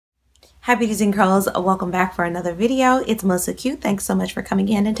Hi beauties and curls, welcome back for another video. It's MelissaQ. Thanks so much for coming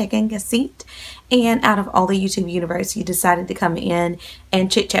in and taking a seat. And out of all the YouTube universe, you decided to come in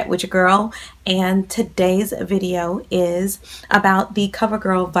and chit chat with your girl. And today's video is about the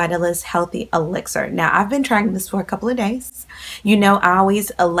Covergirl Vitalist Healthy Elixir. Now, I've been trying this for a couple of days. You know, I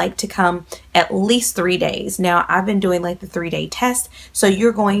always like to come at least 3 days. Now, I've been doing like the 3-day test. So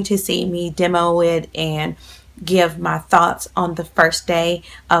you're going to see me demo it and give my thoughts on the first day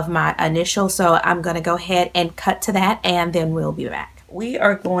of my initial. So I'm going to go ahead and cut to that and then we'll be back. We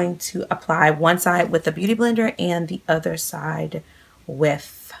are going to apply one side with the beauty blender and the other side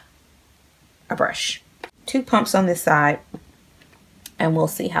with a brush. 2 pumps on this side and we'll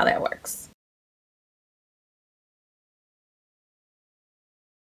see how that works.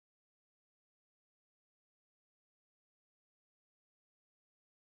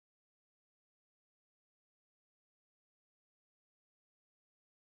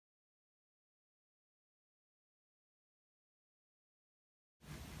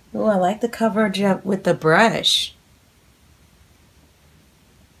 Oh, I like the coverage up with the brush.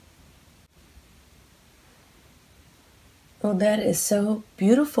 Oh, that is so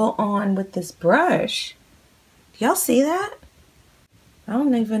beautiful on with this brush. Do y'all see that? I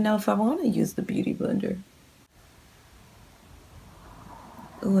don't even know if I want to use the beauty blender.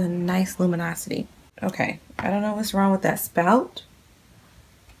 Oh, a nice luminosity. Okay, I don't know what's wrong with that spout.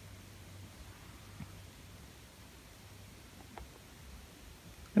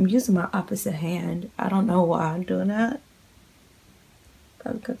 I'm using my opposite hand. I don't know why I'm doing that.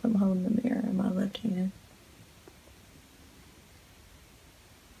 Probably because I'm holding the mirror in my left hand.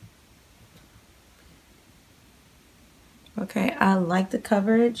 Okay, I like the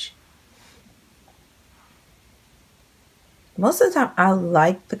coverage. Most of the time I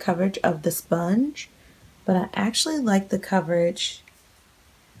like the coverage of the sponge, but I actually like the coverage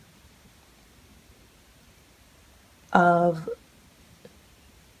of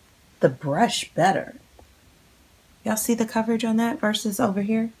the brush better. Y'all see the coverage on that versus over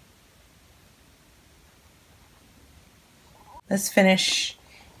here? Let's finish.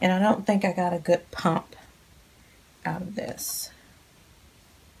 And I don't think I got a good pump out of this.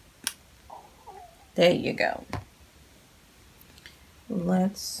 There you go.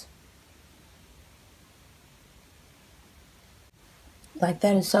 Let's, like,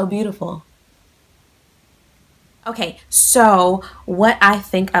 that is so beautiful. Okay, so what I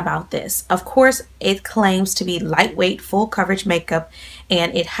think about this, of course, it claims to be lightweight, full coverage makeup,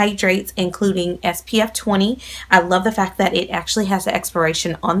 and it hydrates, including SPF 20. I love the fact that it actually has the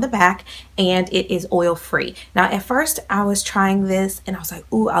expiration on the back and it is oil free. Now, at first I was trying this and I was like,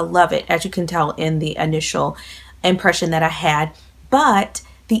 ooh, I love it, as you can tell in the initial impression that I had. But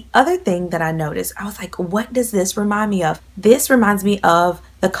the other thing that I noticed, I was like, what does this remind me of? This reminds me of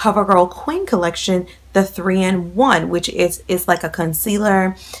the CoverGirl Queen collection, the 3-in-1, which is like a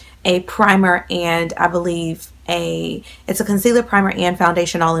concealer, a primer, and I believe it's a concealer, primer, and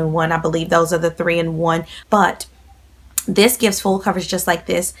foundation all in one. I believe those are the 3-in-1, but this gives full coverage just like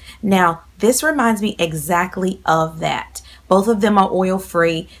this. Now, this reminds me exactly of that. Both of them are oil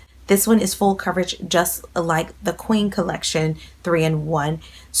free. This one is full coverage just like the Queen collection 3-in-1.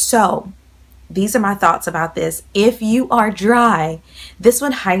 So these are my thoughts about this. If you are dry, this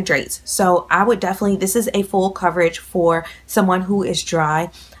one hydrates. So I would definitely, this is a full coverage for someone who is dry.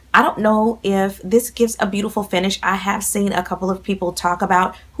 I don't know if this gives a beautiful finish. I have seen a couple of people talk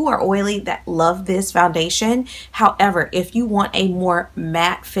about who are oily that love this foundation. However, if you want a more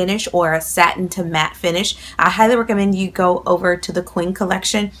matte finish or a satin to matte finish, I highly recommend you go over to the Queen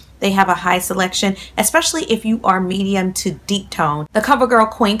collection. They have a high selection, especially if you are medium to deep tone. The CoverGirl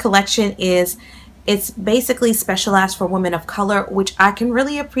Queen collection it's basically specialized for women of color, which I can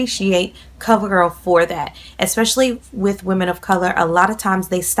really appreciate CoverGirl for that. Especially with women of color, a lot of times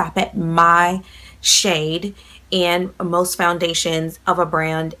they stop at my shade in most foundations of a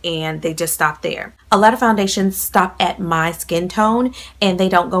brand and they just stop there. A lot of foundations stop at my skin tone and they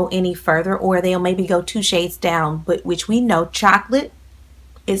don't go any further, or they'll maybe go 2 shades down, but which we know chocolate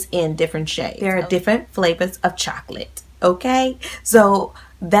is in different shades. There are different flavors of chocolate, okay? So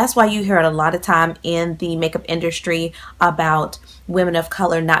that's why you hear it a lot of time in the makeup industry about women of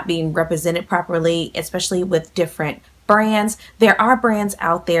color not being represented properly, especially with different brands. There are brands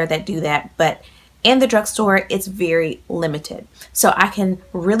out there that do that, but in the drugstore, it's very limited. So I can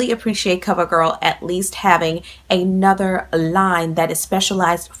really appreciate CoverGirl at least having another line that is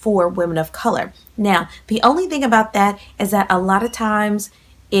specialized for women of color. Now, the only thing about that is that a lot of times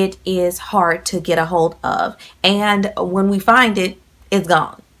it is hard to get a hold of. And when we find it, it's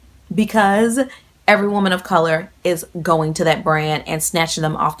gone. Because every woman of color is going to that brand and snatching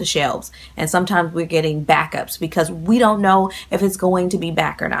them off the shelves. And sometimes we're getting backups because we don't know if it's going to be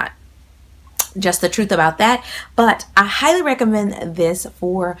back or not. Just the truth about that. But I highly recommend this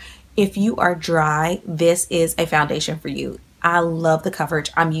for if you are dry. This is a foundation for you. I love the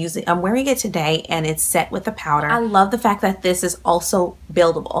coverage. I'm wearing it today and it's set with the powder. I love the fact that this is also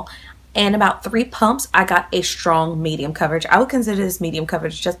buildable. And about 3 pumps, I got a strong medium coverage. I would consider this medium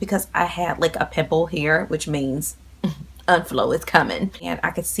coverage just because I had like a pimple here, which means unflow is coming. And I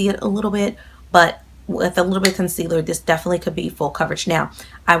could see it a little bit, but with a little bit of concealer, this definitely could be full coverage. Now,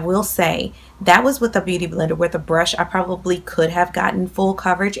 I will say that was with a beauty blender. With a brush, I probably could have gotten full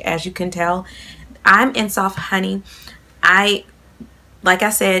coverage. As you can tell, I'm in Soft Honey. Like I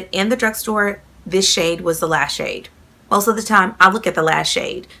said, in the drugstore, this shade was the last shade. Most of the time, I look at the last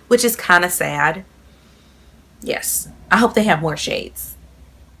shade, which is kind of sad. Yes, I hope they have more shades.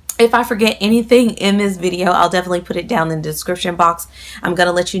 If I forget anything in this video, I'll definitely put it down in the description box. I'm going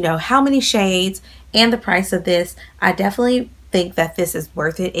to let you know how many shades and the price of this. I definitely think that this is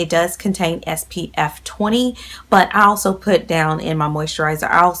worth it. It does contain SPF 20, but I also put down in my moisturizer,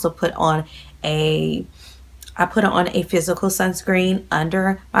 I also put on a physical sunscreen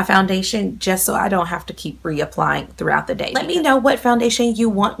under my foundation just so I don't have to keep reapplying throughout the day. Let me know what foundation you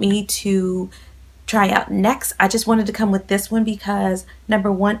want me to try out next. I just wanted to come with this one because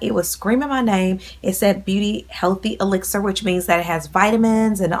number one, it was screaming my name. It said Beauty Healthy Elixir, which means that it has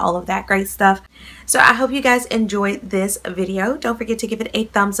vitamins and all of that great stuff. So I hope you guys enjoyed this video. Don't forget to give it a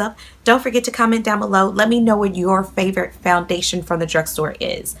thumbs up. Don't forget to comment down below. Let me know what your favorite foundation from the drugstore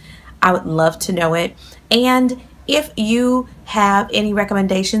is. I would love to know it. And if you have any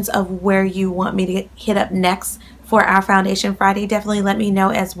recommendations of where you want me to hit up next for our Foundation Friday, definitely let me know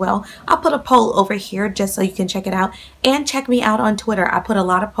as well. I'll put a poll over here just so you can check it out. And check me out on Twitter. I put a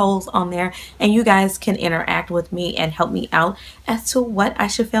lot of polls on there and you guys can interact with me and help me out as to what I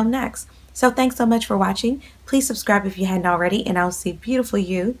should film next. So thanks so much for watching. Please subscribe if you hadn't already, and I'll see beautiful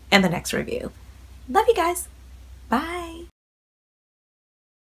you in the next review. Love you guys. Bye.